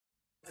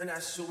And I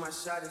shoot my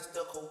shot and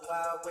stuck a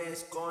wild way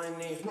it's going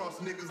in. Cross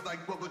niggas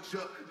like Bubba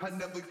Chuck, I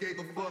never gave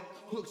a fuck.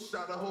 Hook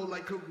shot a hole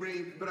like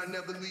Kareem, but I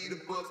never lead a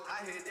buck.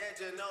 I hit that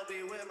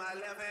Ginobili with my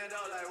left hand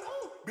up like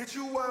woo. Bitch,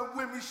 you weren't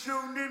with me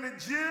shooting in the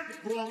gym?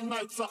 Wrong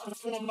nights I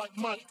perform like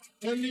Mike.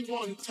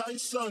 Anyone,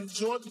 Tyson,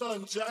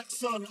 Jordan,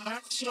 Jackson,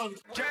 action.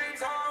 James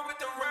Harden with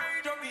the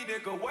range on me,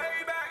 nigga, way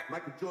back.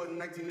 Michael Jordan,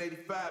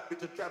 1985,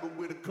 bitch, I traveled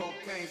with a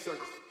cocaine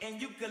circus.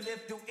 And you can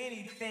live through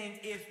anything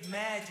if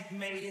magic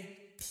made it.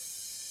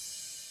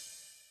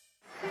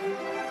 A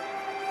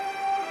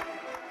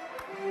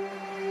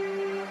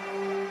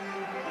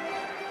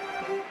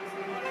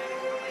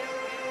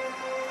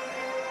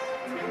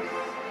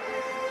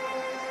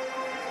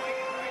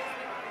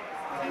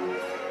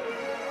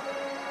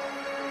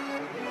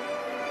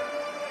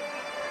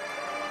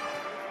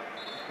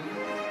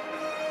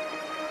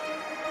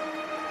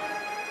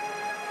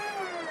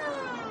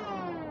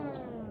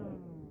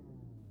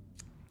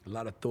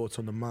lot of thoughts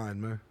on the mind,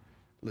 man.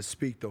 Let's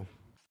speak, though.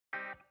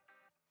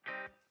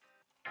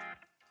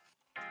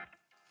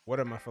 What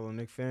up, my fellow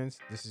Knicks fans?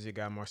 This is your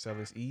guy,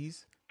 Marcellus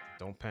Ease.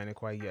 Don't panic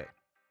quite yet.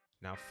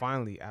 Now,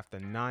 finally, after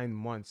 9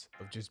 months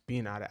of just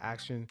being out of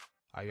action,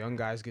 our young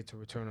guys get to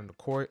return on the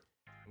court.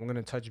 We're going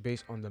to touch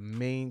base on the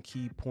main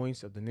key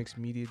points of the Knicks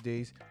media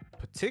days,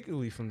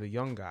 particularly from the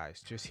young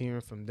guys, just hearing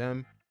from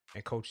them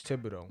and Coach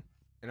Thibodeau.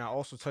 And I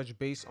also touch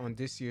base on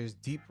this year's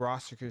deep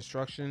roster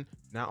construction,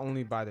 not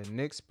only by the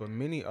Knicks, but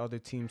many other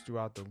teams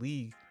throughout the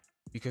league,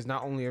 because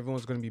not only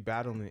everyone's going to be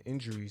battling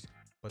injuries,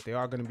 but they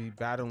are going to be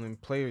battling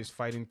players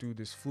fighting through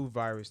this flu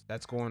virus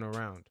that's going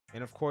around.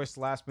 And of course,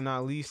 last but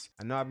not least,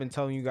 I know I've been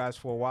telling you guys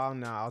for a while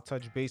now, I'll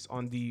touch base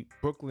on the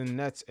Brooklyn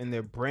Nets and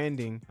their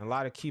branding, and a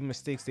lot of key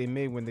mistakes they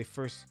made when they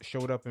first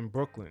showed up in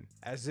Brooklyn,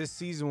 as this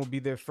season will be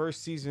their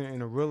first season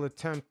in a real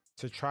attempt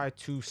to try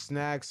to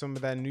snag some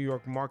of that New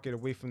York market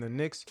away from the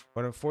Knicks.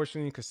 But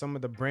unfortunately, because some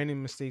of the branding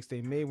mistakes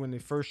they made when they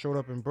first showed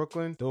up in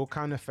Brooklyn, they'll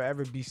kind of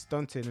forever be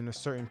stunted in a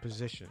certain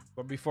position.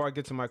 But before I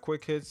get to my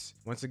quick hits,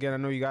 once again, I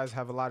know you guys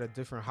have a lot of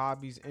different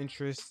hobbies,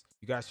 interests.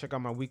 You guys check out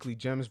my weekly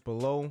gems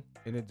below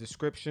in the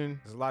description.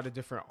 There's a lot of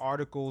different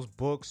articles,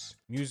 books,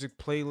 music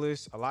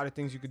playlists, a lot of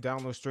things you could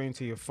download straight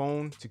into your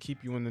phone to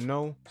keep you in the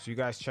know. So you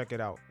guys check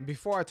it out.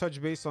 Before I touch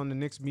base on the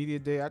Knicks Media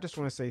Day, I just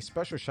want to say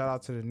special shout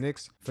out to the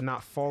Knicks for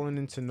not falling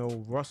into no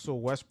Russell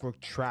Westbrook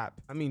trap.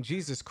 I mean,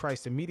 Jesus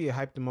Christ, the media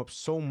hyped him up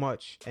so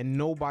much and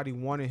nobody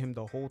wanted him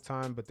the whole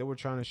time, but they were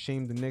trying to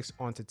shame the Knicks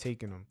onto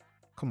taking him.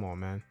 Come on,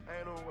 man.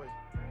 Ain't no way.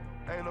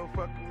 Ain't no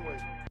fucking way.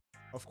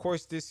 Of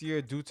course, this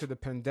year, due to the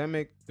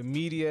pandemic, the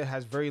media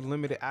has very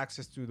limited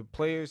access to the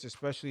players,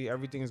 especially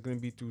everything is going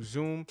to be through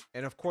Zoom.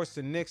 And of course,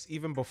 the Knicks,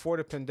 even before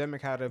the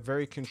pandemic, had a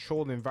very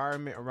controlled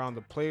environment around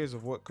the players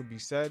of what could be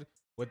said.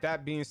 With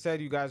that being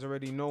said, you guys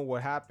already know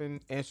what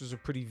happened. Answers are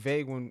pretty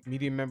vague when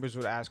media members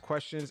would ask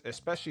questions,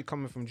 especially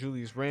coming from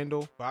Julius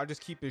Randle. But I'll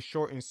just keep it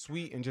short and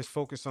sweet and just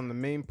focus on the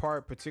main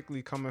part,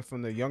 particularly coming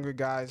from the younger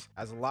guys,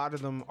 as a lot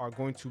of them are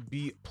going to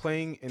be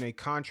playing in a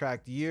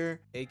contract year,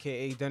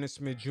 aka Dennis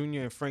Smith Jr.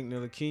 and Frank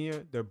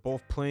Ntilikina. They're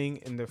both playing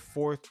in their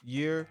 4th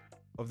year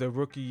of their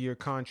rookie year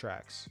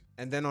contracts.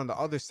 And then on the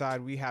other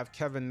side, we have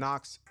Kevin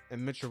Knox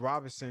and Mitchell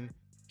Robinson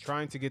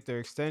trying to get their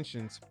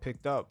extensions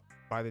picked up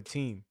by the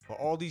team. But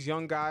all these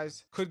young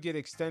guys could get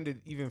extended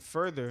even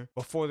further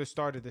before the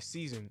start of the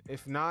season.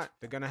 If not,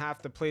 they're going to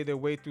have to play their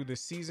way through the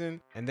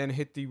season and then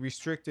hit the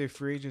restricted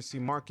free agency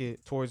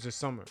market towards the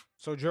summer.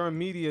 So during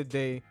media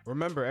day,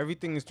 remember,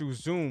 everything is through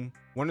Zoom.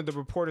 One of the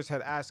reporters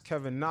had asked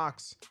Kevin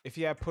Knox if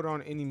he had put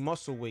on any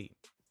muscle weight.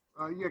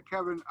 Yeah,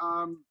 Kevin,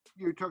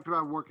 you talked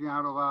about working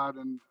out a lot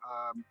and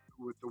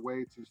with the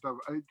weights and stuff.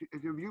 Have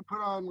you put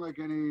on like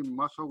any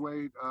muscle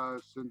weight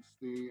since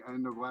the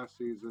end of last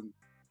season?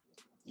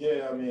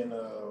 Yeah, I mean,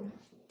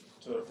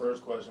 to the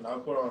first question, I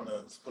put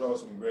on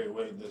some great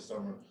weight this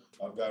summer.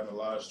 I've gotten a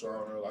lot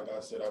stronger. Like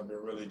I said, I've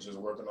been really just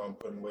working on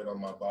putting weight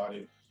on my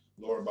body,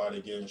 lower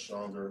body getting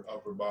stronger,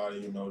 upper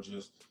body,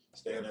 just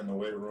staying in the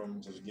weight room,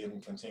 just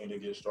continue to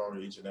get stronger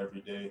each and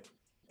every day.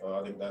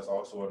 I think that's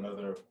also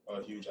another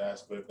huge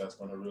aspect that's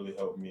going to really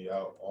help me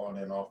out on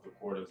and off the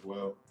court as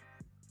well.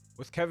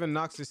 With Kevin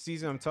Knox this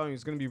season, I'm telling you,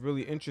 it's going to be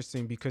really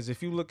interesting because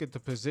if you look at the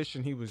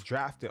position he was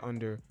drafted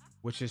under,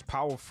 which is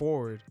power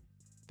forward,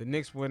 the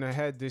Knicks went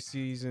ahead this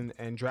season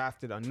and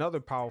drafted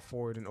another power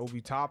forward in Obi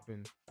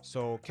Toppin.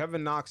 So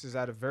Kevin Knox is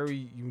at a very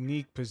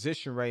unique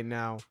position right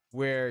now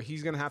where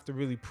he's going to have to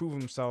really prove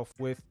himself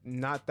with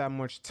not that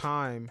much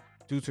time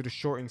due to the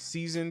shortened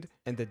season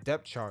and the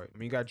depth chart. I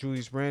mean, you got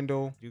Julius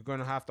Randle. You're going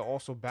to have to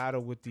also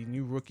battle with the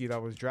new rookie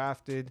that was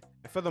drafted.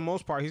 And for the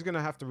most part, he's going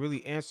to have to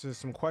really answer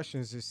some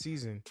questions this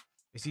season.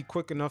 Is he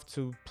quick enough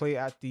to play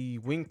at the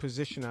wing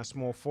position at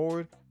small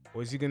forward?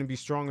 Or is he going to be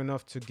strong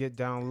enough to get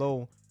down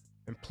low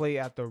and play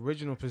at the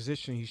original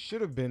position he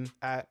should have been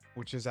at,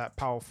 which is at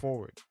power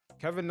forward?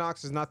 Kevin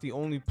Knox is not the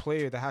only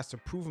player that has to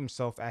prove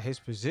himself at his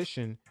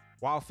position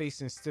while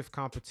facing stiff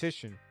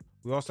competition.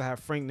 We also have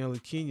Frank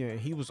Ntilikina, and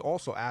he was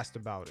also asked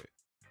about it.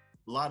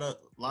 A lot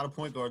of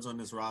point guards on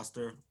this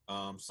roster.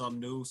 Some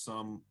new,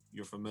 some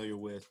you're familiar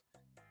with.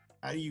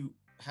 How do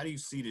how do you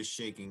see this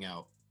shaking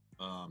out,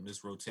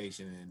 this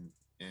rotation,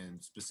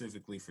 and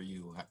specifically for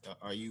you?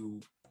 Do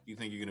you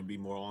think you're going to be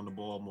more on the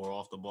ball, more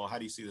off the ball? How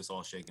do you see this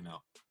all shaking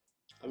out?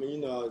 I mean, you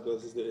know how it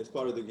goes. It's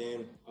part of the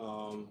game.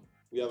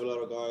 We have a lot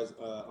of guys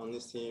on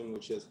this team,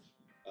 which is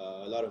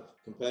a lot of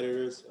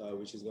competitors,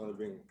 which is going to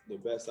bring the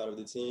best out of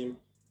the team.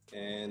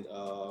 And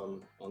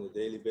on a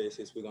daily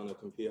basis, we're going to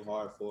compete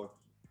hard for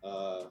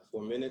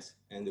 4 minutes,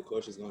 and the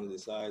coach is going to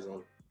decide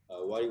on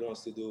what he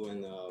wants to do,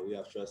 and we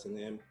have trust in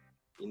him.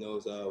 He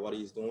knows what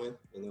he's doing.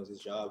 He knows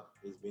his job.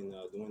 He's been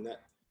doing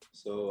that.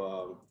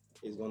 So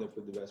he's going to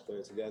put the best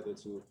player together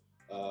to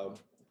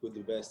put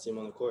the best team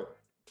on the court.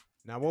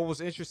 Now, what was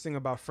interesting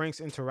about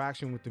Frank's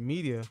interaction with the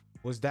media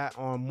was that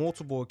on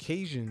multiple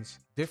occasions,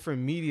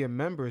 different media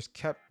members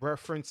kept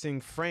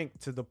referencing Frank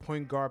to the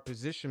point guard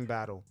position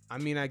battle. I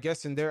mean, I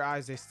guess in their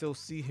eyes, they still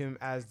see him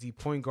as the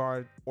point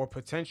guard or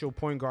potential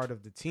point guard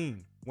of the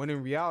team, when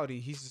in reality,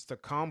 he's just a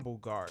combo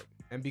guard.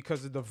 And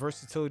because of the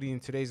versatility in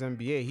today's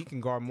NBA, he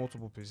can guard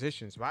multiple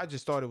positions. But I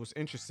just thought it was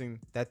interesting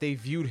that they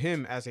viewed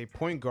him as a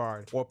point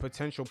guard or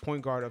potential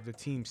point guard of the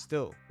team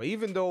still. But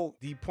even though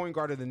the point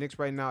guard of the Knicks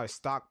right now is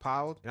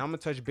stockpiled, and I'm going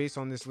to touch base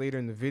on this later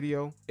in the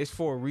video, it's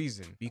for a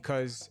reason.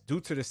 Because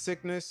due to the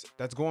sickness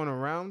that's going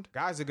around,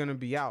 guys are going to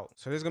be out.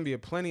 So there's going to be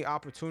plenty of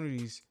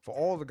opportunities for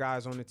all the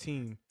guys on the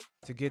team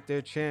to get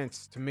their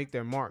chance to make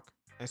their mark.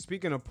 And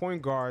speaking of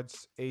point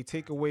guards, a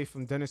takeaway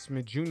from Dennis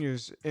Smith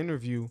Jr.'s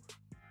interview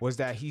was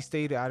that he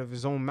stated out of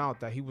his own mouth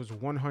that he was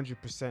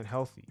 100%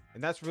 healthy.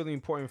 And that's really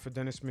important for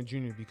Dennis Smith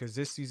Jr. because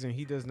this season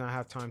he does not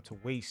have time to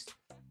waste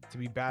to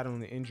be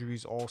battling the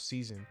injuries all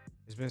season.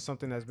 It's been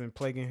something that's been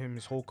plaguing him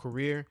his whole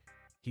career.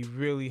 He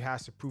really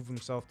has to prove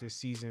himself this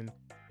season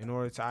in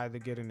order to either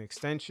get an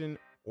extension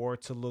or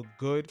to look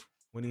good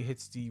when he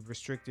hits the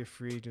restricted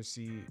free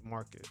agency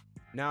market.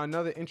 Now,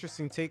 another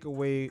interesting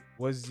takeaway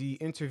was the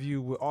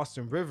interview with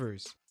Austin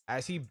Rivers,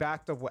 as he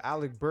backed up what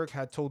Alec Burke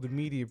had told the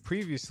media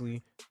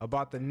previously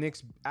about the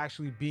Knicks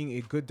actually being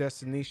a good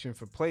destination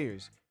for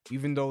players,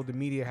 even though the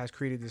media has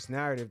created this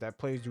narrative that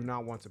players do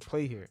not want to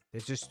play here.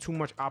 There's just too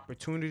much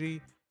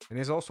opportunity, and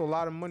there's also a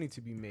lot of money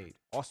to be made.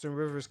 Austin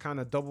Rivers kind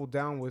of doubled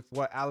down with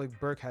what Alec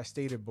Burke has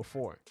stated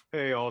before.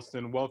 Hey,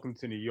 Austin, welcome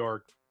to New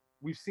York.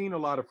 We've seen a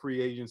lot of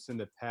free agents in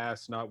the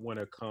past not want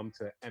to come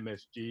to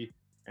MSG,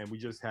 and we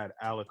just had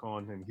Alec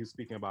on, and he was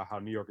speaking about how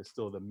New York is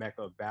still the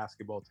mecca of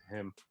basketball to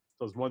him. So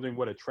I was wondering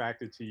what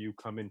attracted to you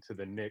coming to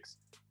the Knicks.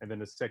 And then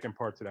the second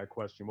part to that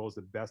question, what was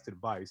the best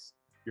advice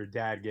your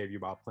dad gave you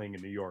about playing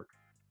in New York?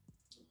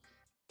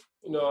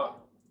 You know,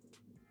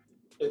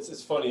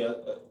 it's funny.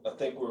 I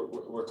think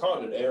we're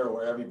caught in an era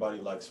where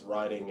everybody likes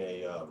riding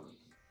a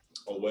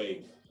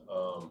wave,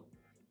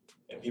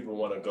 and people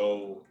want to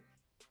go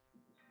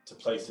to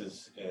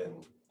places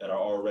that are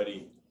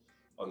already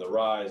on the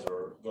rise,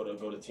 or go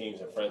to teams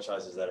and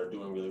franchises that are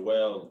doing really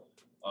well.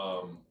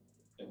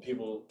 And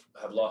people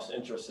have lost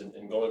interest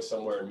in going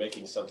somewhere and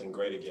making something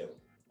great again.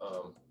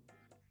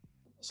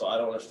 So I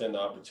don't understand the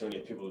opportunity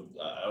of people.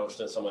 I don't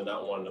understand someone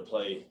not wanting to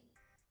play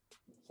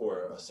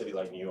for a city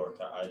like New York.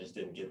 I just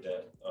didn't get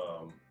that.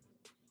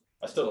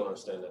 I still don't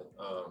understand that.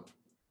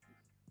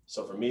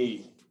 So for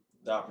me,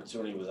 the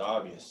opportunity was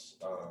obvious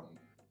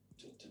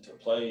to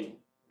play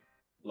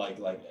like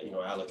you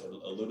know, Alec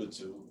alluded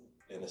to,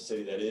 in a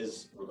city that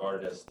is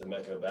regarded as the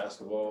mecca of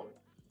basketball,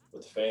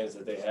 with the fans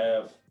that they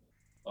have.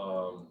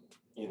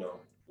 You know,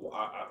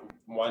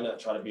 why not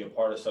try to be a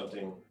part of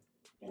something,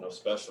 you know,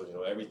 special? You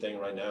know, everything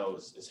right now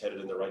is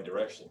headed in the right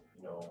direction.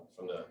 You know,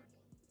 from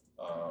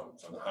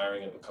the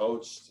hiring of the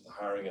coach to the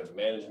hiring of the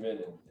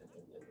management and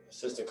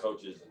assistant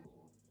coaches, and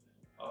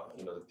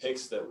you know, the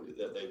picks that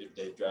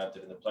they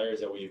drafted and the players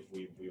that we've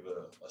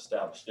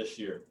established this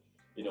year.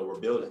 You know, we're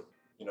building.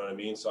 You know what I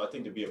mean? So I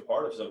think to be a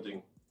part of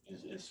something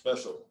is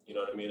special. You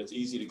know what I mean? It's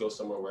easy to go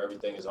somewhere where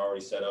everything is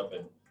already set up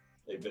and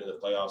they've been in the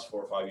playoffs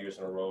 4 or 5 years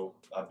in a row.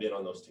 I've been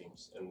on those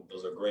teams, and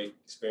those are great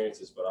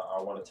experiences, but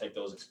I want to take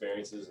those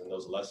experiences and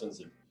those lessons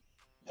and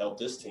help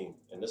this team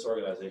and this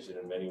organization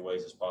in many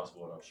ways as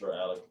possible. And I'm sure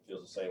Alec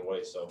feels the same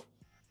way. So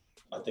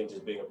I think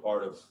just being a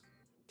part of,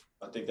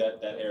 I think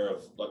that era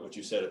of, like what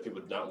you said, of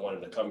people not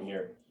wanting to come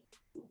here,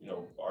 you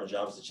know, our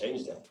job is to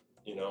change that,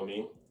 you know what I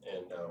mean?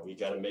 And we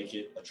got to make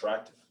it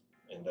attractive.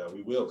 And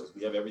we will, because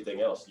we have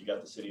everything else. You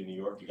got the city of New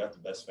York. You got the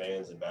best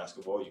fans in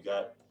basketball. You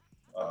got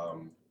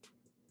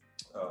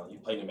you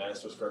play in the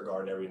Madison Square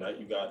Garden every night.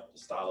 You got the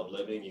style of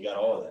living. You got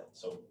all of that.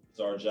 So it's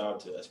our job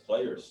to, as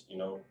players, you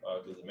know,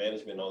 because the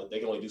management, all they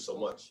can only do so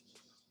much.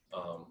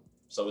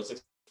 So it's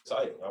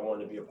exciting. I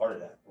wanted to be a part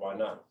of that. Why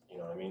not? You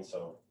know what I mean?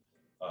 So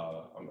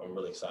I'm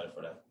really excited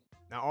for that.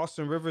 Now,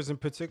 Austin Rivers in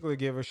particular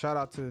gave a shout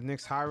out to the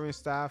Knicks hiring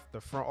staff, the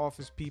front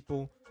office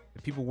people,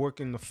 the people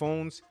working the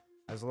phones.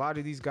 As a lot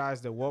of these guys,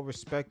 they're well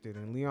respected,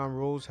 and Leon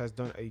Rose has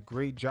done a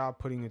great job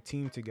putting a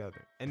team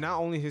together. And not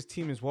only his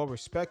team is well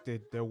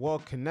respected, they're well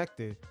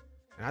connected.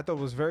 And I thought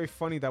it was very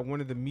funny that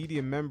one of the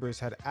media members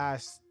had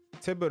asked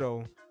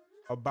Thibodeau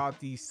about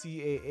the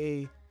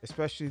CAA,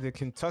 especially the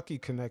Kentucky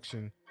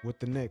connection with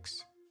the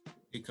Knicks.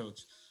 Hey,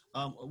 Coach.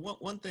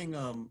 One thing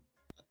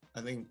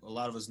I think a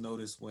lot of us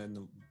noticed when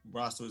the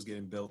roster was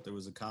getting built, there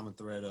was a common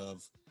thread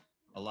of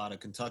a lot of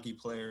Kentucky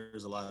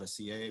players, a lot of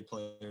CAA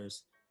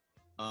players.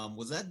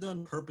 Was that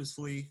done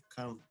purposefully,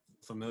 kind of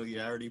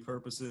familiarity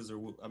purposes,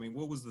 or I mean,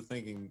 what was the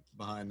thinking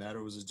behind that,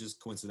 or was it just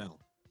coincidental?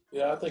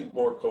 Yeah, I think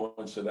more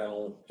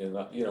coincidental, and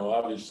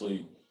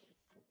obviously,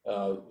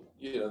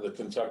 the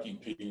Kentucky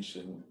piece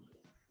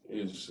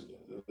is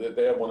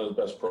they have one of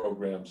the best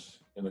programs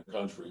in the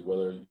country.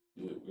 Whether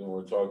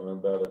we're talking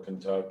about a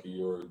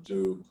Kentucky or a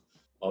Duke,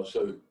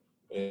 also,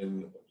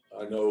 and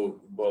I know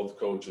both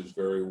coaches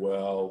very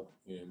well,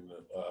 and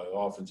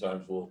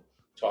oftentimes we'll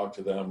talk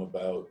to them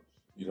about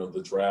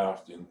the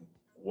draft and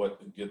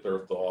get their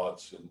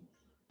thoughts, and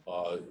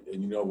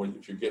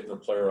if you're getting a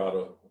player out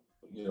of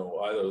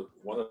either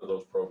one of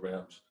those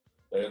programs,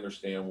 they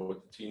understand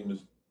what the team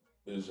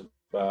is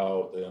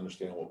about. They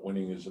understand what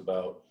winning is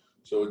about.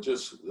 So it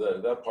just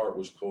that part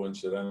was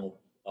coincidental.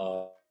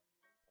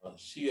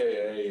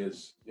 CAA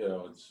is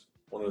it's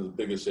one of the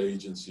biggest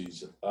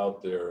agencies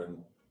out there, and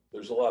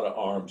there's a lot of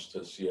arms to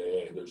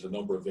CAA. There's a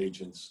number of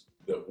agents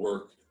that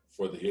work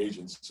for the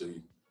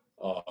agency,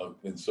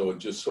 and so it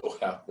just so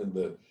happened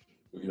that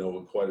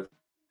quite a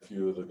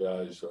few of the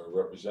guys are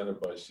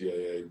represented by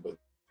CAA, but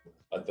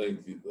I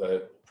think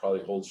that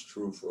probably holds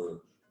true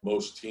for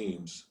most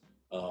teams.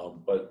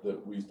 But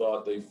that we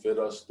thought they fit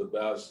us the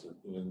best,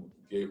 and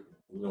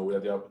we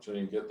had the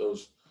opportunity to get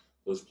those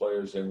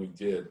players, and we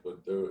did.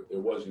 But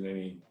there wasn't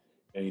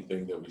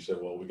anything that we said,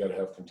 well, we got to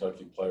have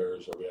Kentucky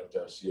players or we have to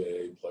have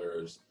CAA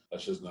players.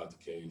 That's just not the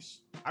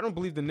case. I don't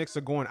believe the Knicks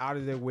are going out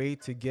of their way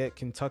to get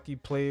Kentucky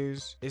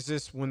players. It's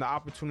just when the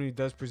opportunity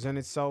does present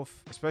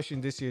itself, especially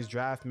in this year's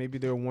draft, maybe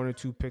they're 1 or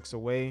 2 picks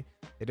away.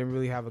 They didn't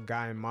really have a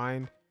guy in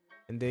mind,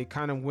 and they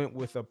kind of went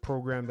with a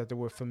program that they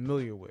were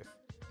familiar with.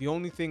 The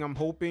only thing I'm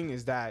hoping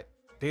is that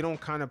they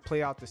don't kind of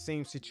play out the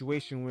same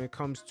situation when it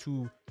comes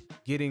to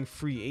getting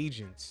free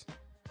agents.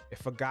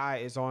 If a guy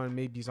is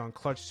maybe he's on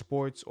Clutch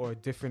Sports or a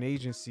different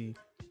agency,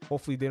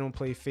 hopefully they don't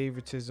play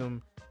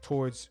favoritism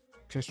towards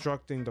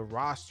constructing the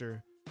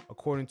roster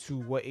according to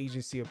what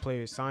agency a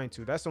player is signed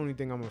to. That's the only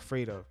thing I'm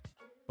afraid of.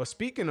 But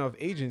speaking of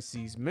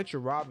agencies, Mitchell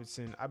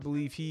Robinson, I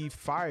believe he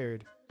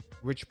fired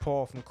Rich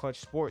Paul from Clutch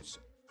Sports.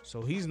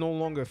 So he's no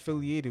longer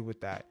affiliated with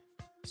that.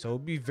 So it'll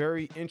be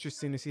very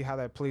interesting to see how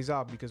that plays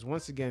out, because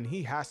once again,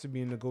 he has to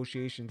be in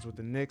negotiations with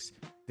the Knicks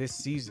this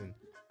season,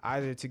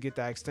 either to get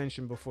that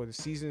extension before the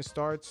season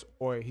starts,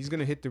 or he's going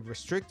to hit the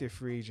restricted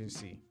free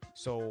agency.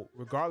 So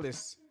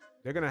regardless,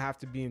 they're going to have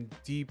to be in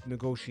deep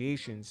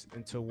negotiations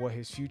into what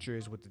his future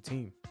is with the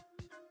team.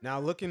 Now,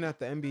 looking at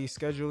the NBA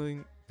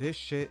scheduling, this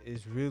shit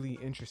is really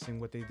interesting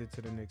what they did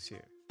to the Knicks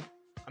here.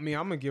 I mean,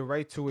 I'm going to get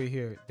right to it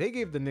here. They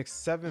gave the Knicks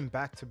 7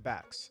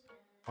 back-to-backs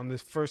on the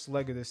first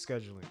leg of this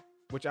scheduling,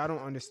 which I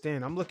don't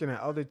understand. I'm looking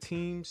at other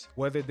teams,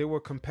 whether they were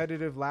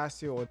competitive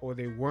last year or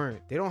they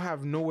weren't. They don't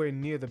have nowhere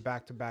near the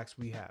back-to-backs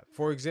we have.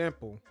 For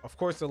example, of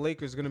course, the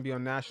Lakers are going to be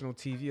on national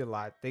TV a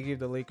lot. They gave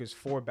the Lakers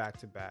 4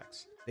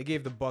 back-to-backs. They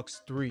gave the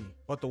Bucks 3.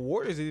 But the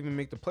Warriors didn't even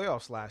make the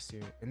playoffs last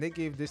year, and they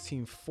gave this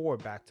team 4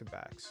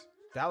 back-to-backs.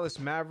 Dallas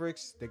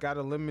Mavericks, they got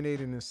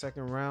eliminated in the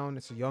second round.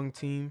 It's a young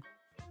team.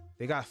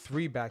 They got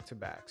 3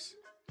 back-to-backs.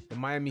 The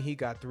Miami Heat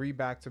got 3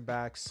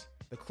 back-to-backs.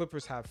 The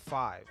Clippers have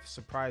 5,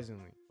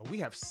 surprisingly. But we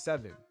have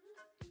 7.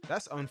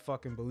 That's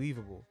unfucking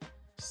believable.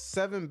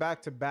 7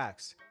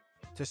 back-to-backs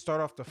to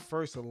start off the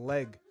first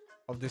leg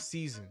of the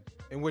season,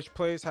 in which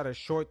players had a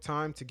short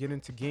time to get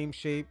into game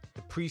shape.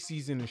 The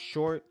preseason is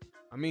short.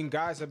 I mean,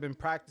 guys have been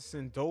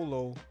practicing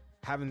dolo,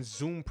 having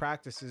Zoom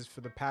practices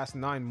for the past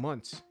 9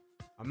 months.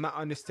 I'm not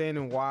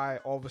understanding why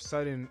all of a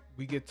sudden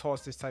we get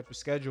tossed this type of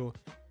schedule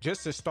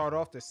just to start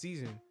off the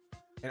season.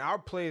 And our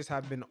players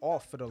have been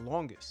off for the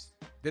longest.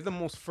 They're the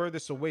most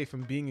furthest away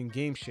from being in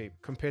game shape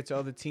compared to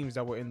other teams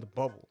that were in the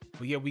bubble.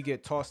 But yet we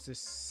get tossed this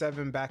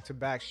 7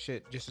 back-to-back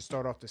shit just to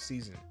start off the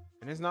season.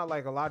 And it's not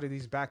like a lot of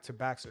these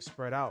back-to-backs are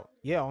spread out.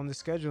 Yeah, on the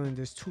scheduling,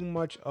 there's too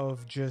much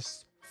of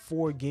just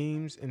 4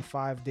 games in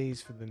 5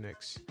 days for the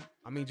Knicks.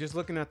 I mean, just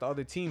looking at the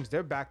other teams,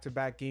 their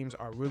back-to-back games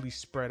are really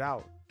spread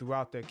out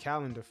throughout their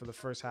calendar for the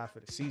first half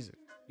of the season.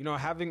 You know,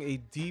 having a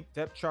deep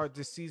depth chart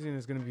this season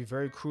is going to be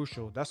very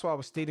crucial. That's why I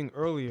was stating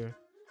earlier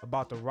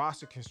about the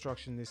roster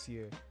construction this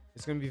year.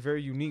 It's going to be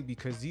very unique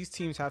because these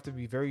teams have to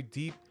be very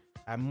deep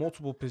at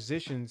multiple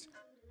positions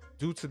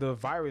due to the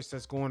virus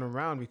that's going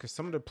around, because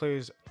some of the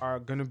players are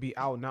going to be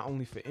out not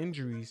only for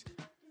injuries,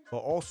 but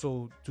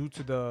also due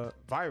to the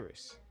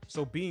virus.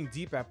 So being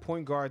deep at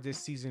point guard this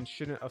season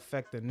shouldn't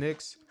affect the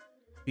Knicks.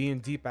 Being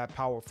deep at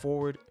power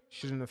forward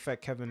shouldn't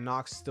affect Kevin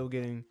Knox still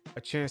getting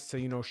a chance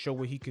to, show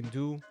what he can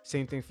do.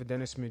 Same thing for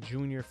Dennis Smith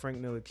Jr.,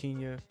 Frank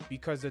Ntilikina,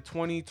 because the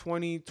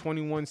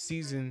 2020-21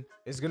 season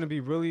is going to be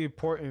really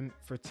important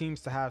for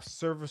teams to have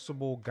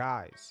serviceable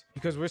guys,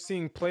 because we're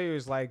seeing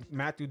players like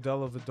Matthew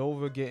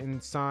Dellavedova getting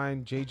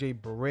signed,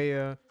 JJ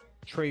Barea,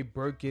 Trey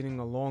Burke getting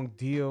a long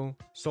deal.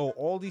 So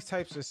all these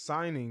types of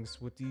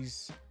signings with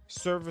these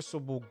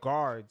serviceable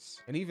guards,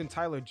 and even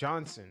Tyler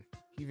Johnson,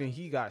 even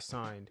he got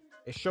signed.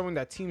 It's showing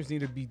that teams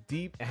need to be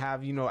deep and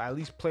have, at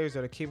least players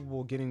that are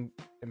capable of getting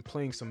and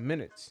playing some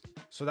minutes.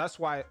 So that's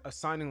why a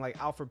signing like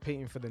Alfred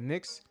Payton for the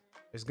Knicks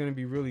is going to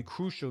be really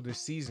crucial this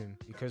season,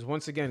 because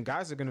once again,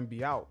 guys are going to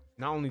be out,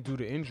 not only due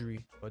to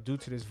injury, but due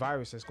to this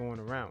virus that's going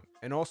around.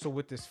 And also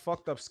with this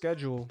fucked up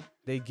schedule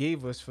they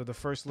gave us for the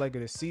first leg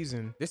of the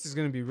season, this is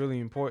going to be really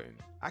important.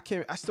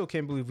 I still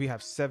can't believe we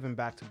have 7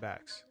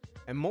 back-to-backs.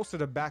 And most of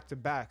the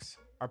back-to-backs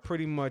are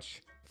pretty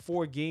much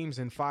 4 games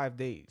in 5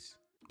 days.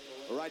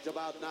 Right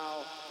about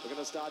now, we're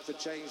going to start to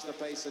change the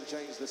pace and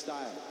change the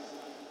style.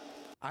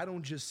 I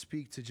don't just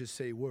speak to just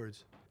say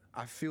words.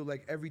 I feel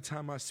like every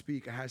time I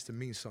speak, it has to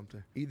mean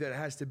something. Either it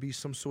has to be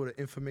some sort of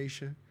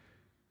information,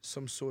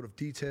 some sort of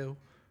detail,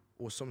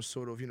 or some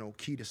sort of,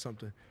 key to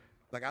something.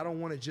 Like, I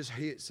don't want to just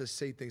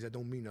say things that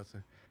don't mean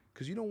nothing.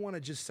 Because you don't want to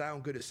just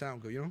sound good to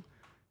sound good,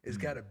 It's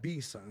got to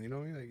be something,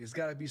 Like, it's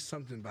got to be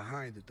something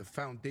behind it. The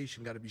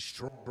foundation got to be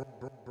strong.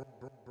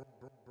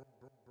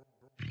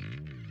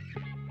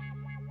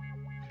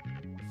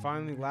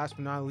 Finally, last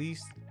but not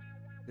least,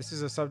 this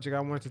is a subject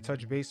I wanted to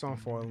touch base on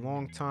for a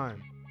long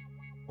time,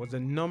 was the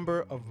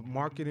number of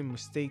marketing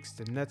mistakes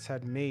the Nets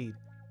had made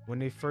when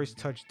they first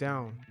touched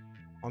down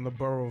on the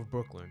borough of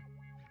Brooklyn.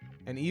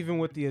 And even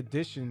with the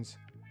additions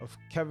of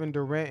Kevin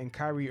Durant and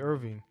Kyrie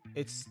Irving,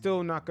 it's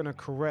still not going to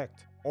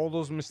correct all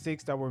those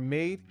mistakes that were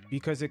made,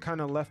 because it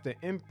kind of left an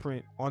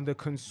imprint on the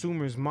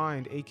consumer's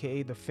mind,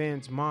 aka the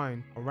fans'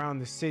 mind around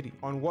the city,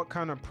 on what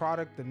kind of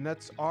product the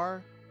Nets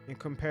are in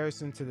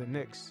comparison to the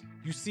Knicks.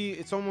 You see,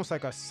 it's almost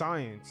like a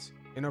science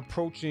in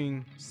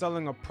approaching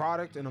selling a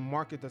product in a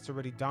market that's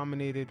already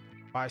dominated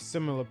by a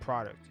similar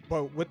product.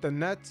 But with the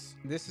Nets,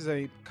 this is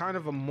a kind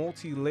of a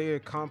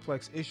multi-layered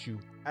complex issue,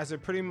 as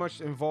it pretty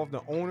much involved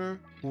the owner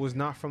who was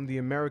not from the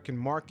American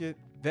market.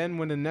 Then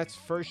when the Nets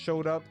first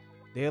showed up,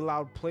 they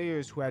allowed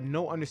players who had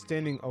no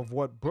understanding of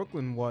what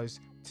Brooklyn was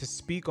to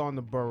speak on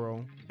the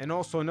borough. And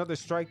also another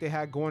strike they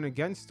had going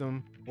against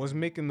them was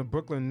making the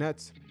Brooklyn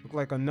Nets look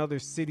like another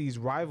city's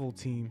rival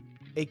team,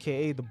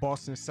 aka the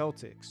Boston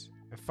Celtics.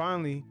 And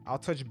finally, I'll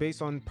touch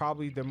base on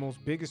probably their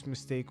most biggest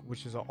mistake,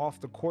 which is an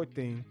off-the-court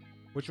thing,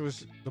 which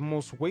was the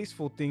most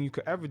wasteful thing you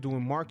could ever do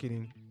in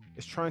marketing,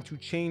 is trying to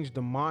change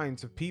the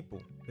minds of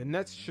people. The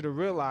Nets should have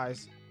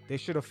realized they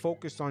should have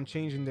focused on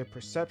changing their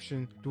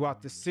perception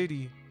throughout the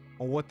city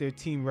on what their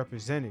team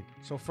represented.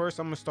 So first,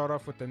 I'm gonna start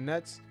off with the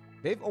Nets.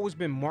 They've always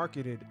been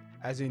marketed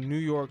as a New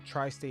York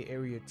tri-state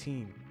area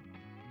team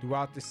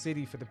throughout the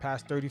city for the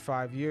past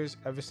 35 years,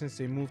 ever since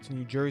they moved to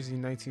New Jersey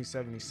in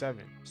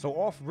 1977. So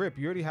off rip,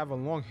 you already have a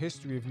long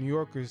history of New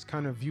Yorkers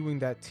kind of viewing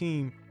that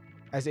team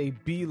as a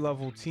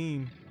B-level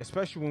team,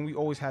 especially when we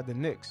always had the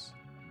Knicks.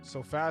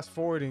 So fast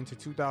forwarding to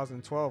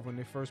 2012, when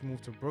they first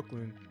moved to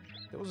Brooklyn,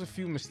 there was a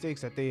few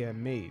mistakes that they had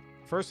made.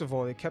 First of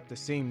all, they kept the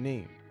same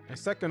name. And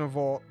second of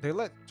all, they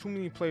let too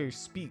many players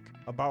speak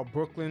about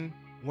Brooklyn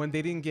when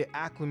they didn't get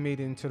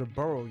acclimated into the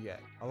borough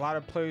yet. A lot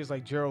of players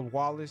like Gerald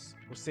Wallace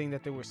were saying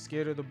that they were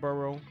scared of the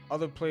borough.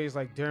 Other players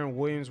like Darren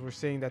Williams were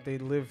saying that they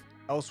live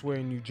elsewhere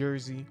in New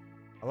Jersey.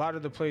 A lot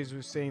of the players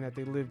were saying that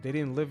they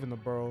didn't live in the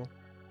borough.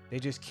 They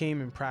just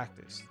came and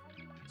practiced.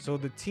 So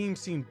the team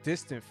seemed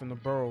distant from the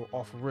borough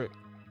off rip.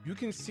 You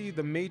can see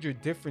the major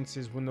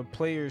differences when the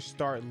players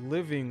start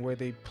living where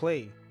they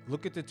play.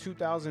 Look at the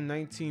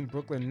 2019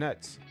 Brooklyn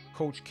Nets.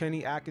 Coach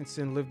Kenny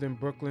Atkinson lived in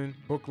Brooklyn.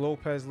 Brook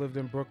Lopez lived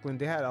in Brooklyn.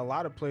 They had a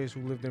lot of players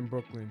who lived in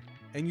Brooklyn.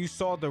 And you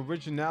saw the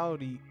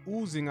originality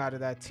oozing out of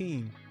that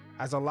team,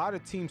 as a lot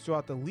of teams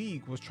throughout the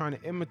league was trying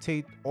to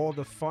imitate all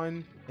the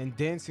fun and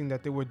dancing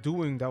that they were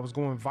doing that was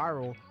going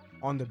viral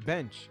on the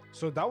bench.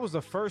 So that was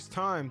the first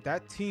time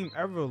that team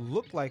ever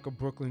looked like a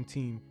Brooklyn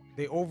team.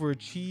 They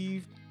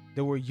overachieved.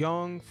 They were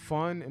young,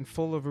 fun, and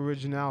full of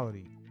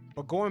originality.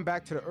 But going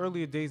back to the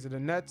earlier days of the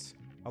Nets,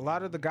 a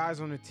lot of the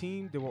guys on the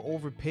team, they were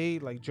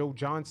overpaid, like Joe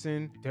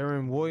Johnson,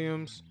 Darren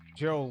Williams,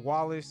 Gerald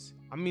Wallace.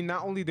 I mean,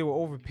 not only they were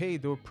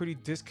overpaid, they were pretty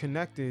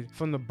disconnected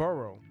from the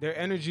borough. Their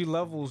energy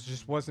levels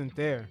just wasn't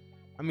there.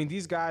 I mean,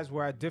 these guys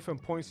were at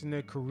different points in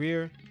their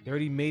career. They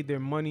already made their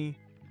money.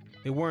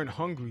 They weren't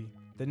hungry.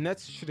 The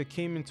Nets should have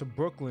came into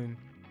Brooklyn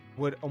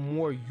with a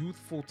more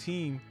youthful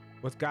team,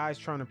 with guys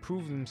trying to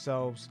prove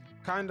themselves,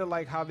 kind of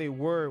like how they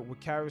were with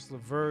Caris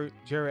LeVert,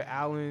 Jarrett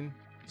Allen,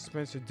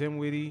 Spencer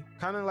Dinwiddie,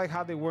 kind of like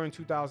how they were in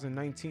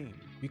 2019.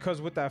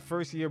 Because with that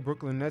first year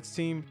Brooklyn Nets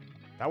team,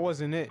 that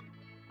wasn't it.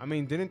 I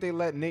mean, didn't they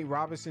let Nate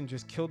Robinson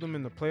just kill them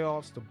in the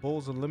playoffs? The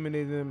Bulls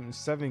eliminated them in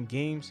 7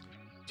 games.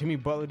 Jimmy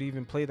Butler didn't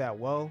even play that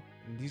well,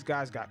 and these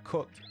guys got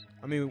cooked.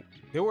 I mean,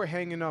 they were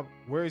hanging up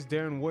 "Where's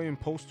Darren Williams"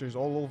 posters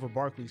all over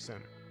Barclays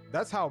Center.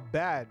 That's how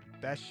bad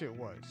that shit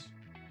was.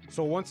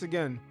 So once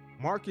again,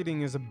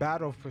 marketing is a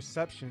battle of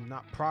perception,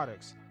 not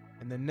products.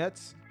 And the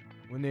Nets,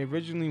 when they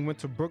originally went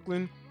to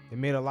Brooklyn, they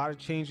made a lot of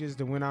changes.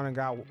 They went out and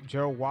got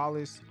Gerald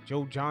Wallace,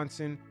 Joe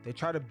Johnson. They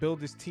tried to build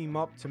this team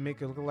up to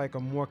make it look like a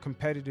more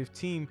competitive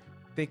team,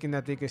 thinking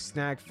that they could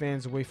snag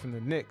fans away from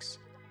the Knicks.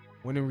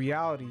 When in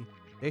reality,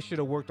 they should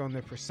have worked on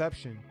their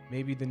perception,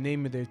 maybe the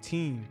name of their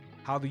team,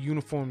 how the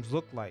uniforms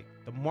look like,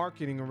 the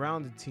marketing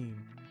around the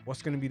team.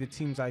 what's going to be the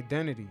team's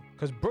identity.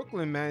 Because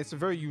Brooklyn, man, it's a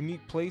very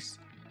unique place.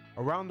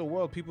 Around the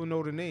world, people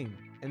know the name.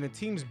 And the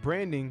team's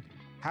branding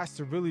has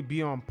to really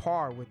be on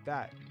par with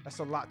that. That's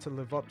a lot to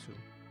live up to.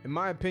 In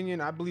my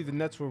opinion, I believe the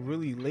Nets were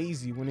really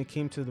lazy when it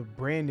came to the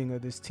branding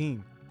of this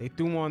team. They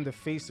threw on the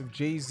face of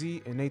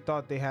Jay-Z and they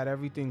thought they had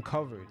everything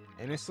covered.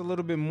 And it's a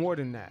little bit more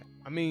than that.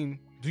 I mean,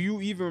 do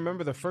you even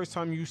remember the first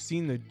time you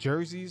seen the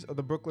jerseys of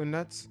the Brooklyn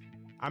Nets?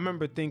 I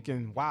remember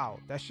thinking, wow,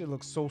 that shit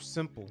looks so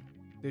simple.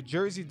 The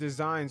jersey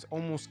designs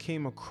almost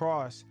came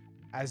across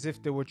as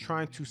if they were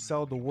trying to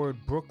sell the word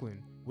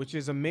Brooklyn, which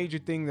is a major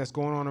thing that's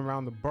going on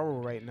around the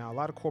borough right now. A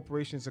lot of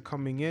corporations are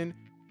coming in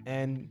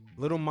and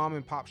little mom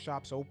and pop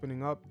shops are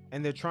opening up,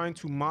 and they're trying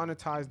to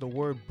monetize the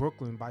word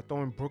Brooklyn by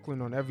throwing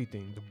Brooklyn on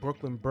everything. The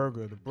Brooklyn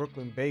Burger, the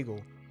Brooklyn Bagel.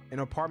 An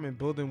apartment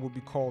building will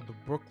be called the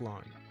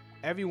Brookline.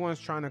 Everyone's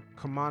trying to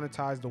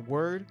commoditize the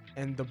word,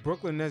 and the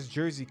Brooklyn Nets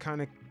jersey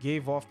kind of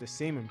gave off the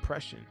same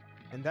impression.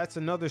 And that's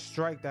another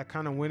strike that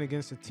kind of went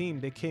against the team.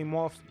 They came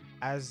off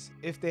as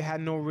if they had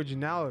no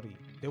originality.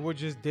 They were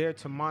just there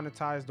to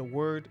monetize the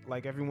word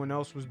like everyone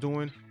else was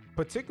doing,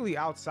 particularly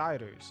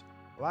outsiders.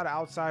 A lot of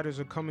outsiders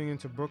are coming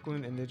into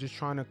Brooklyn and they're just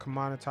trying to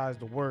commoditize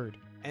the word.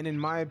 And in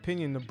my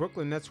opinion, the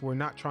Brooklyn Nets were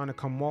not trying to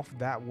come off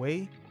that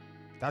way.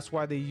 That's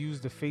why they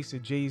used the face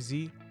of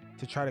Jay-Z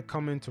to try to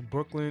come into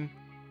Brooklyn.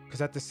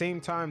 Because at the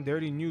same time, they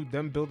already knew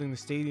them building the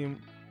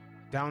stadium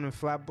down in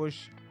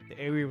Flatbush, the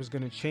area was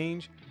going to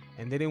change,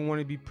 and they didn't want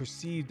to be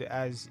perceived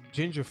as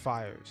ginger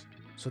fires.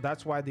 So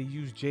that's why they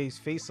used Jay's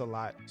face a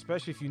lot,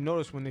 especially if you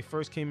notice when they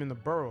first came in the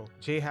borough.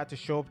 Jay had to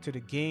show up to the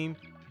game.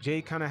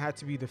 Jay kind of had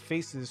to be the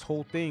face of this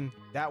whole thing.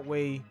 That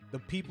way, the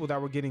people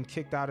that were getting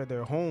kicked out of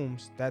their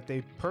homes that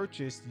they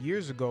purchased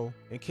years ago,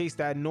 in case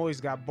that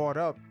noise got bought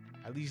up,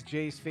 at least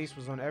Jay's face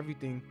was on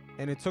everything,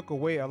 and it took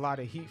away a lot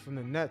of heat from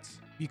the Nets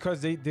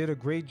because they did a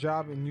great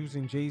job in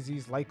using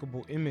Jay-Z's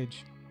likable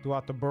image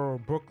throughout the borough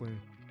of Brooklyn.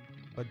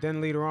 But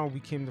then later on, we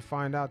came to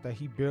find out that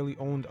he barely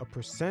owned a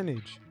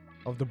percentage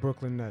of the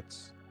Brooklyn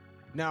Nets.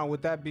 Now,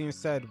 with that being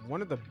said,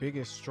 one of the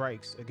biggest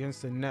strikes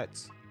against the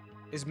Nets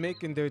is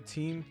making their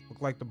team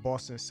look like the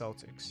Boston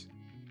Celtics.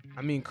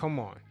 I mean, come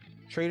on.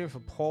 Trading for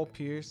Paul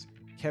Pierce,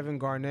 Kevin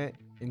Garnett,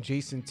 and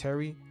Jason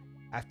Terry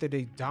after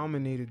they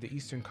dominated the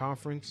Eastern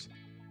Conference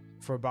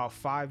for about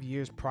 5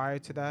 years prior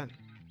to that,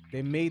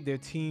 they made their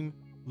team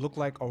look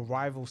like a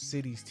rival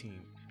city's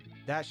team.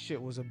 That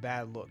shit was a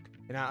bad look.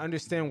 And I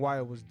understand why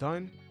it was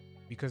done,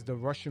 because the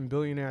Russian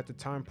billionaire at the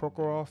time,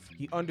 Prokhorov,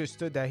 he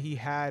understood that he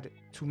had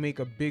to make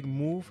a big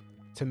move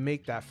to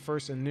make that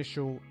first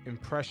initial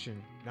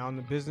impression. Now in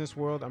the business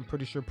world, I'm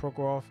pretty sure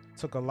Prokhorov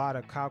took a lot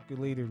of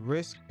calculated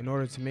risk in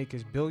order to make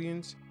his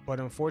billions. But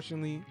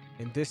unfortunately,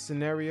 in this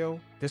scenario,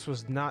 this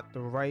was not the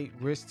right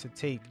risk to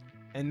take.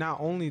 And not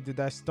only did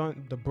that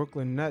stunt the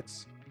Brooklyn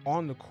Nets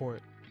on the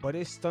court, but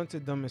it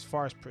stunted them as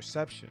far as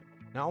perception.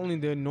 Not only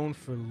they're known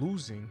for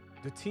losing,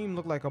 the team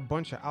looked like a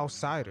bunch of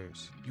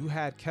outsiders. You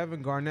had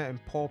Kevin Garnett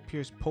and Paul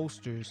Pierce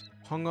posters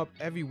hung up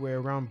everywhere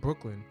around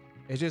Brooklyn.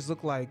 It just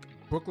looked like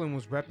Brooklyn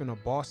was repping a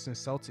Boston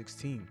Celtics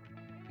team.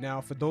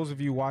 Now, for those of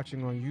you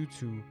watching on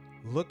YouTube,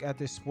 look at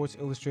this Sports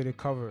Illustrated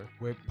cover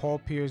with Paul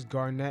Pierce,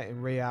 Garnett,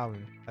 and Ray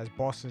Allen as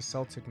Boston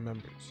Celtic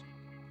members.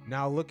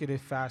 Now look at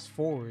it fast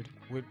forward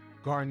with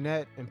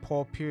Garnett and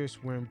Paul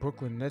Pierce wearing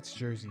Brooklyn Nets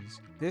jerseys.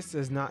 This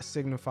does not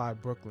signify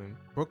Brooklyn.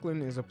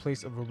 Brooklyn is a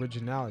place of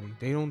originality.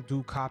 They don't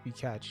do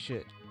copycat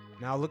shit.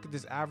 Now look at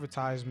this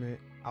advertisement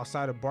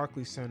outside of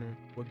Barclays Center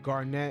with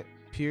Garnett,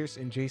 Pierce,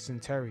 and Jason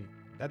Terry.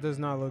 That does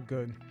not look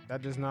good.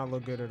 That does not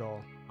look good at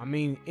all. I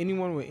mean,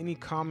 anyone with any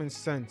common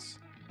sense,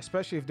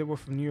 especially if they were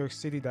from New York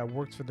City that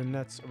worked for the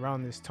Nets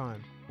around this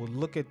time, would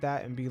look at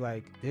that and be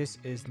like, this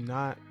is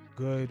not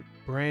good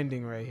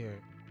branding right here.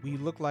 We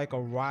look like a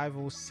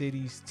rival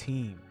city's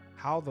team.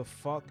 How the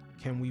fuck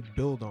can we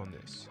build on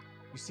this?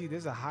 You see,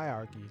 there's a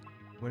hierarchy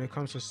when it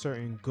comes to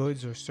certain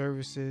goods or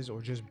services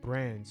or just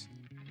brands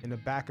in the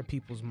back of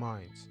people's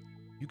minds.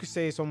 You could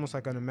say it's almost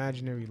like an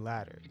imaginary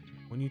ladder.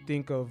 When you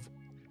think of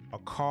a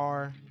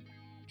car,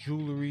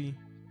 jewelry,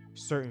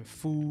 certain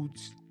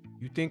foods,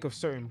 you think of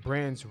certain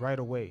brands right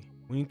away.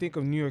 When you think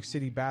of New York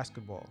City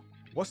basketball,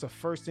 what's the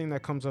first thing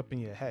that comes up in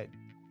your head?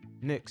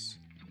 Knicks.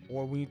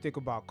 Or when you think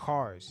about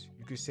cars,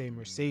 you could say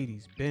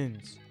Mercedes,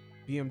 Benz,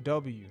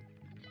 BMW.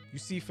 You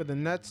see, for the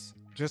Nets,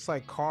 just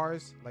like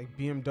cars like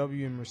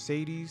BMW and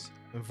Mercedes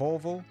and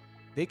Volvo,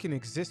 they can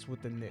exist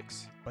with the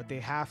Knicks, but they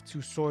have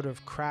to sort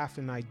of craft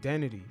an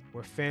identity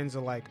where fans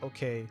are like,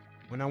 okay,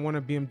 when I want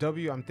a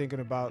BMW, I'm thinking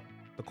about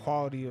the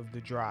quality of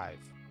the drive.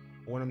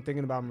 Or when I'm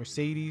thinking about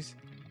Mercedes,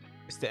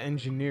 it's the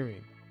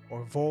engineering.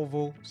 Or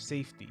Volvo,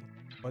 safety.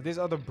 But there's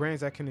other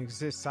brands that can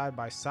exist side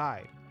by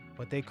side,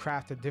 but they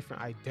craft a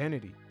different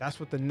identity. That's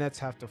what the Nets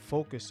have to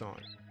focus on.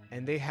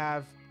 And they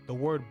have the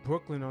word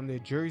Brooklyn on their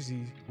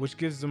jerseys, which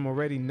gives them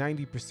already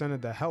 90%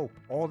 of the help.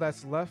 All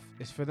that's left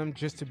is for them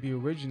just to be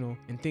original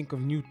and think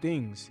of new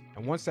things.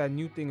 And once that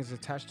new thing is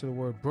attached to the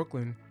word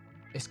Brooklyn,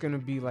 it's going to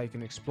be like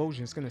an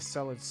explosion. It's going to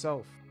sell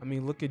itself. I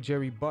mean, look at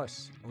Jerry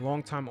Buss, a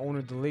longtime owner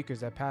of the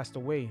Lakers that passed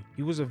away.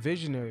 He was a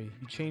visionary.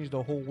 He changed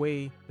the whole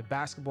way the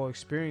basketball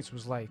experience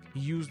was like. He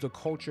used the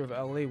culture of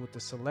LA with the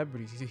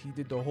celebrities. He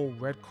did the whole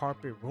red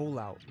carpet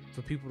rollout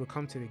for people to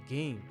come to the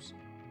games.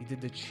 He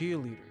did the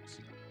cheerleaders.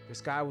 This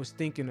guy was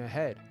thinking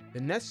ahead.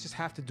 The Nets just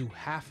have to do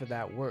half of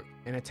that work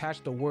and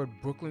attach the word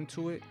Brooklyn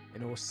to it,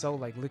 and it will sell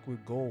like liquid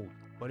gold.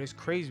 But it's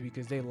crazy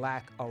because they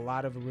lack a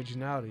lot of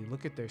originality.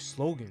 Look at their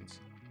slogans.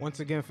 Once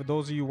again, for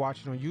those of you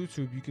watching on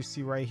YouTube, you can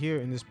see right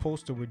here in this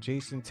poster with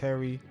Jason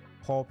Terry,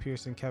 Paul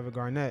Pierce, and Kevin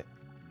Garnett,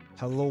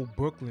 "Hello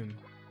Brooklyn,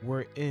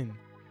 we're in."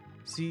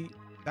 See,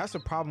 that's a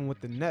problem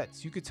with the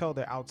Nets. You could tell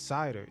they're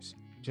outsiders.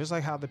 Just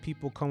like how the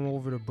people come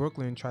over to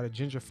Brooklyn and try to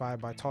gentrify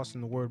by tossing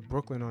the word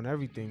Brooklyn on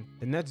everything,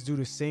 the Nets do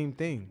the same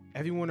thing.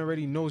 Everyone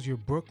already knows you're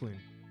Brooklyn.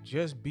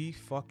 Just be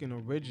fucking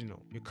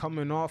original. You're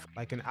coming off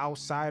like an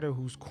outsider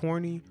who's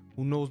corny,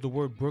 who knows the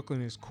word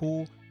Brooklyn is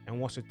cool and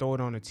wants to throw it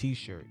on a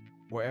t-shirt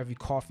or every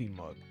coffee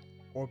mug,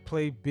 or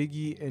play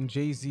Biggie and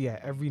Jay-Z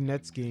at every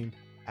Nets game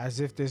as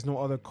if there's no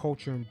other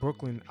culture in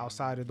Brooklyn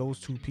outside of those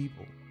two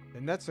people.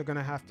 The Nets are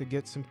gonna have to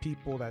get some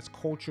people that's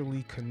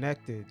culturally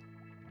connected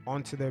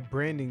onto their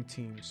branding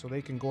team so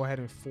they can go ahead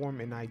and form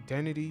an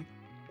identity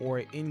or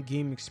an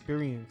in-game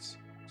experience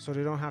so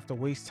they don't have to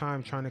waste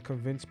time trying to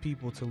convince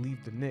people to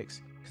leave the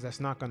Knicks, because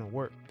that's not gonna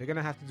work. They're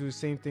gonna have to do the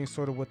same thing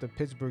sort of what the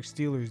Pittsburgh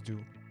Steelers do.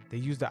 They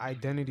use the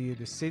identity of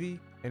the city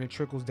and it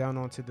trickles down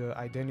onto the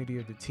identity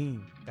of the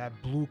team. That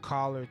blue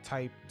collar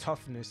type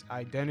toughness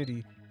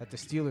identity that the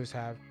Steelers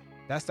have,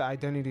 that's the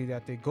identity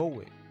that they go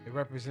with. It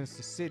represents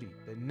the city.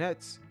 The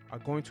Nets are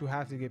going to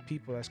have to get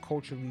people that's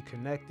culturally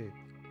connected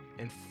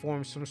and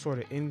form some sort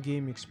of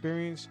in-game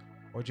experience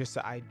or just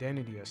an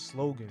identity, a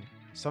slogan,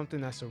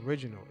 something that's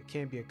original. It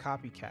can't be a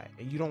copycat.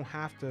 And you don't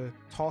have to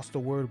toss the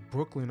word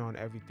Brooklyn on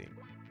everything.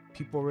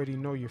 People already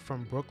know you're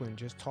from Brooklyn.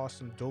 Just toss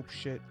some dope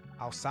shit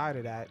outside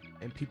of that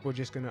and people are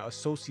just gonna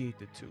associate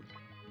the two.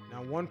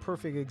 Now, one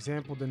perfect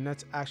example the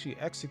Nets actually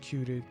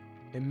executed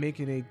in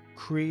making a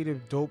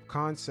creative, dope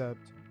concept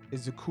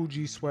is the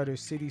Coogee sweater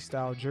city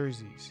style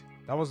jerseys.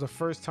 That was the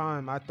first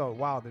time I thought,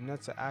 wow, the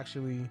Nets are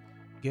actually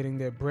getting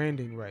their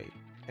branding right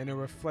and it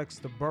reflects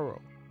the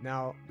borough.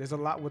 Now, there's a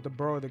lot with the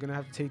borough. They're gonna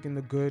have to take in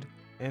the good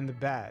and the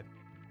bad.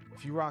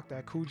 If you rock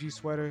that Coogee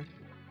sweater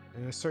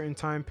in a certain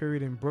time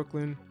period in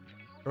Brooklyn,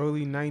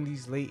 early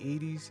 90s, late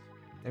 80s,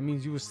 that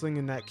means you were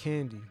slinging that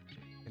candy.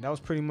 And that was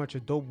pretty much a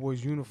dope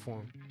boy's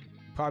uniform.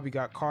 You probably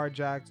got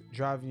carjacked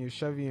driving your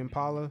Chevy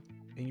Impala,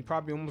 and you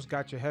probably almost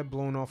got your head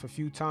blown off a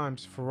few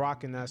times for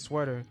rocking that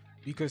sweater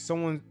because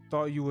someone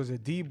thought you was a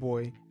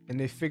D-boy and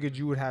they figured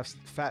you would have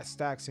fat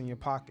stacks in your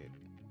pocket.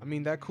 I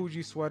mean, that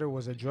Coogee sweater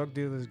was a drug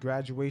dealer's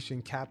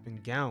graduation cap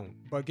and gown.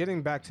 But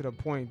getting back to the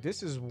point,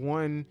 this is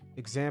one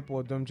example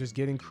of them just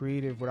getting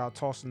creative without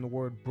tossing the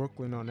word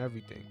Brooklyn on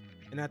everything.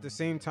 And at the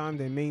same time,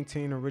 they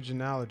maintain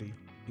originality.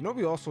 You know,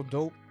 be also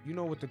dope. You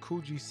know, with the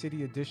Coogee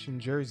City Edition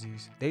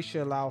jerseys, they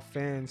should allow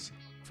fans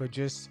for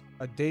just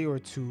a day or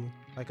two,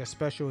 like a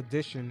special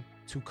edition,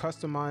 to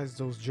customize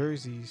those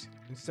jerseys.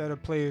 Instead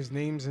of players'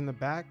 names in the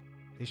back,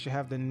 they should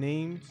have the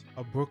names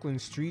of Brooklyn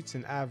streets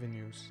and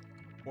avenues.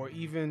 Or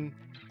even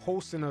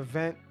host an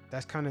event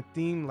that's kind of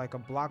themed like a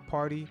block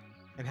party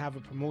and have a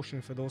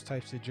promotion for those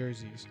types of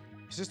jerseys.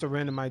 It's just a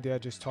random idea I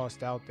just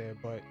tossed out there,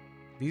 but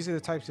these are the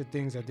types of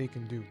things that they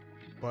can do.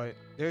 But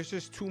there's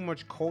just too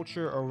much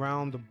culture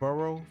around the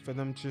borough for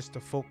them just to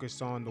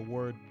focus on the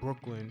word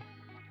Brooklyn,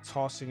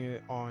 tossing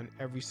it on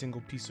every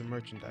single piece of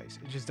merchandise.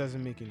 It just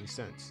doesn't make any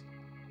sense.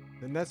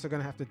 The Nets are going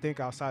to have to think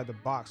outside the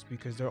box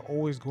because they're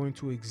always going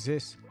to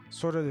exist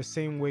sort of the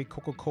same way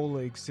Coca-Cola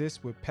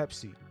exists with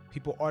Pepsi.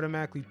 People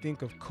automatically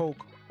think of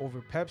Coke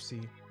over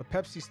Pepsi, but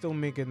Pepsi's still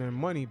making their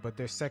money, but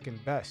they're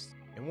second best.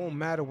 It won't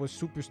matter what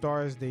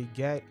superstars they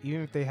get,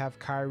 even if they have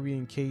Kyrie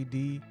and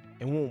KD,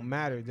 it won't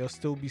matter. They'll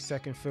still be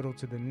second fiddle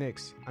to the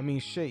Knicks. I mean,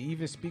 shit,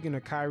 even speaking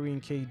of Kyrie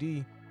and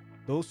KD,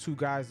 those two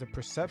guys, the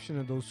perception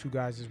of those two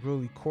guys is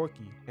really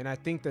quirky. And I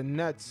think the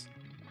Nets,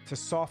 to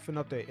soften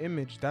up their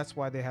image, that's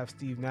why they have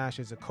Steve Nash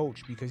as a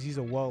coach, because he's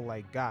a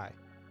well-liked guy.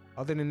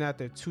 Other than that,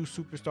 their two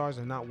superstars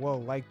are not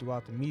well-liked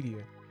throughout the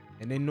media,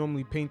 and they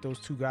normally paint those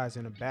two guys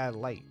in a bad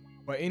light.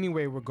 But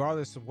anyway,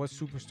 regardless of what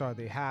superstar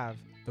they have,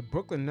 the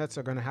Brooklyn Nets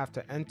are going to have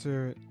to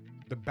enter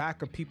the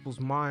back of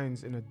people's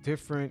minds in a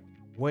different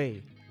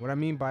way. What I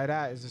mean by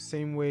that is the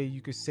same way you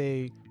could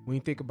say when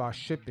you think about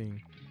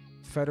shipping,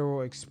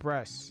 Federal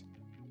Express,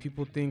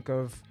 people think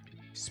of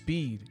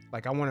speed,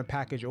 like I want a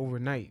package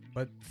overnight.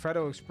 But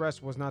Federal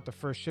Express was not the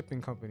first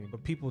shipping company,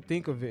 but people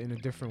think of it in a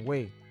different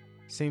way.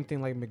 Same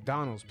thing like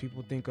McDonald's.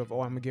 People think of,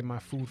 oh, I'm gonna get my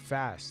food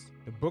fast.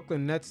 The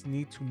Brooklyn Nets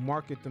need to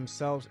market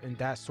themselves in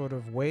that sort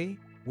of way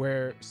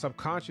where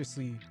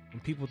subconsciously, when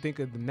people think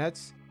of the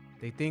Nets,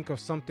 they think of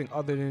something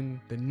other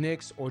than the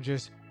Knicks or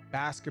just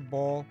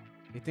basketball.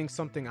 They think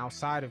something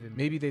outside of it.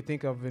 Maybe they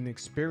think of an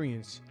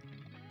experience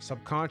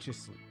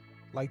subconsciously.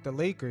 Like the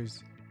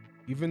Lakers,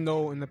 even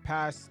though in the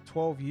past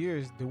 12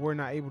 years they were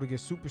not able to get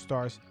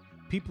superstars,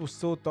 people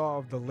still thought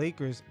of the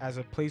Lakers as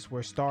a place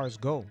where stars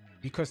go.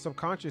 because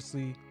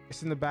subconsciously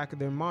it's in the back of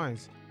their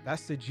minds.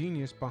 That's the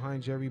genius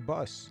behind Jerry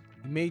Buss.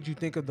 He made you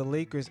think of the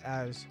Lakers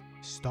as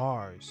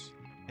stars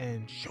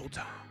and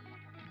Showtime.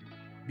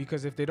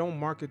 Because if they don't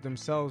market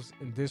themselves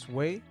in this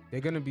way,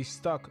 they're going to be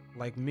stuck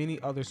like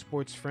many other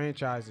sports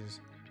franchises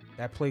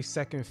that play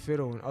second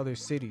fiddle in other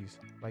cities,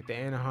 like the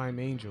Anaheim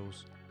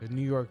Angels, the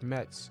New York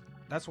Mets.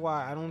 That's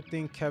why I don't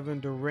think Kevin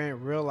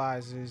Durant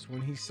realizes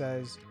when he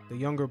says the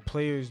younger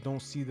players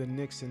don't see the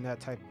Knicks in that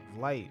type of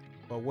light.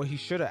 But what he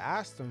should have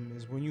asked them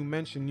is, when you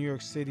mention New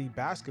York City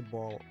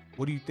basketball,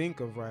 what do you think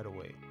of right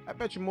away? I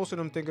bet you most of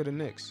them think of the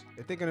Knicks.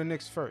 They're thinking of the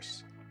Knicks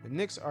first. The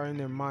Knicks are in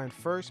their mind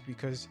first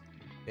because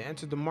they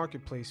entered the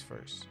marketplace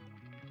first.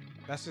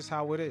 That's just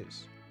how it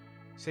is.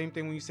 Same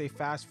thing when you say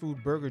fast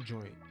food burger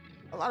joint.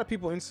 A lot of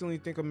people instantly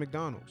think of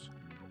McDonald's.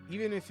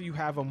 Even if you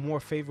have a more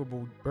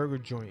favorable burger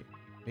joint,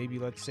 maybe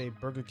let's say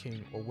Burger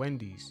King or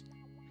Wendy's,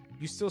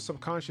 you still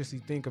subconsciously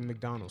think of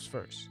McDonald's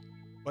first.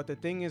 But the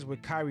thing is,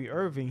 with Kyrie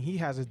Irving, he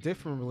has a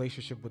different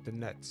relationship with the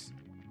Nets.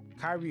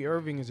 Kyrie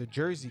Irving is a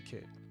Jersey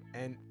kid,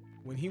 and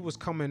when he was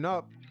coming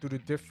up through the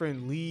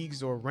different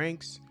leagues or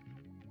ranks,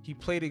 he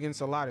played against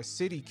a lot of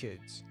city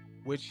kids,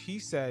 which he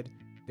said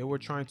they were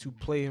trying to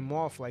play him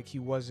off like he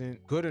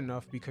wasn't good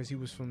enough because he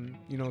was from,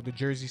 the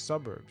Jersey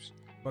suburbs.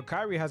 But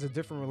Kyrie has a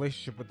different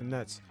relationship with the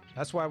Nets.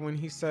 That's why when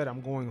he said,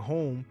 "I'm going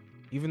home,"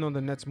 even though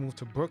the Nets moved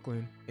to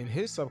Brooklyn, in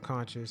his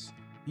subconscious,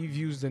 he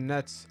views the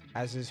Nets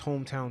as his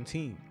hometown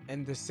team.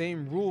 And the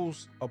same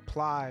rules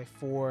apply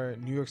for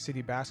New York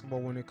City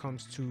basketball when it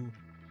comes to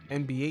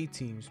NBA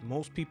teams.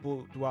 Most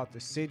people throughout the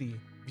city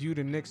view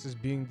the Knicks as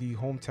being the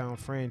hometown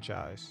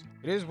franchise.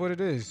 It is what it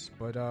is,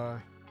 but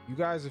you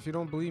guys, if you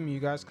don't believe me, you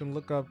guys can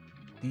look up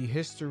the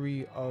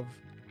history of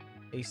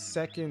a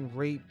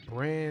second-rate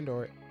brand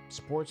or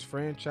sports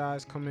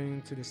franchise coming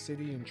into the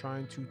city and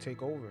trying to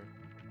take over.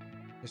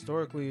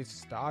 Historically,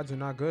 the odds are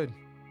not good.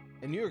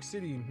 In New York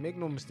City, make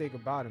no mistake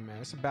about it, man,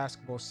 it's a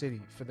basketball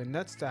city. For the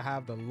Nets to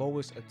have the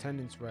lowest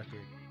attendance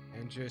record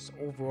and just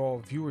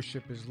overall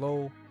viewership is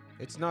low,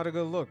 it's not a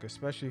good look,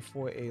 especially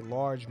for a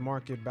large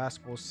market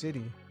basketball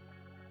city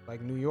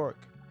like New York.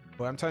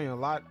 But I'm telling you, a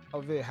lot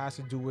of it has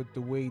to do with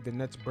the way the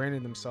Nets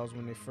branded themselves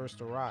when they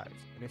first arrived.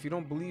 And if you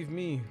don't believe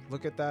me,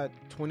 look at that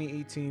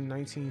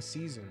 2018-19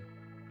 season.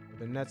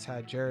 The Nets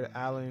had Jared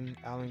Allen,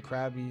 Allen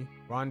Crabbe,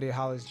 Rondé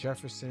Hollis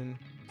Jefferson,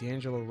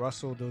 D'Angelo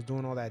Russell. They was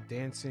doing all that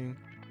dancing.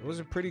 It was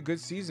a pretty good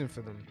season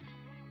for them.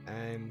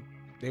 And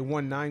they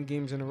won 9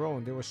 games in a row,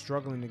 and they were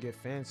struggling to get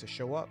fans to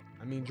show up.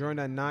 I mean, during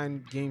that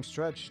 9-game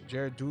stretch,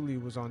 Jared Dooley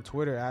was on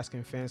Twitter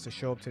asking fans to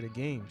show up to the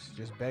games,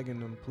 just begging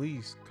them,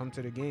 please come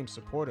to the game,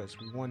 support us.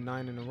 We won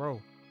 9 in a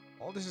row.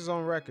 All this is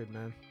on record,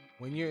 man.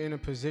 When you're in a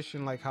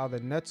position like how the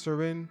Nets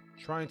are in,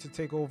 trying to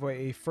take over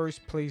a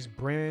first-place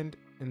brand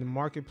in the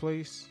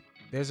marketplace,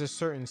 there's a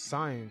certain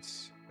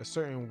science, a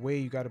certain way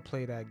you got to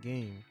play that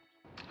game.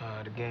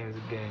 The game is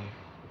a game.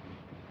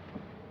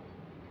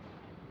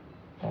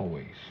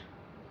 Always.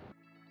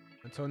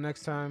 Until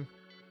next time,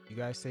 you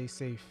guys stay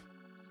safe.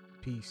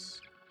 Peace.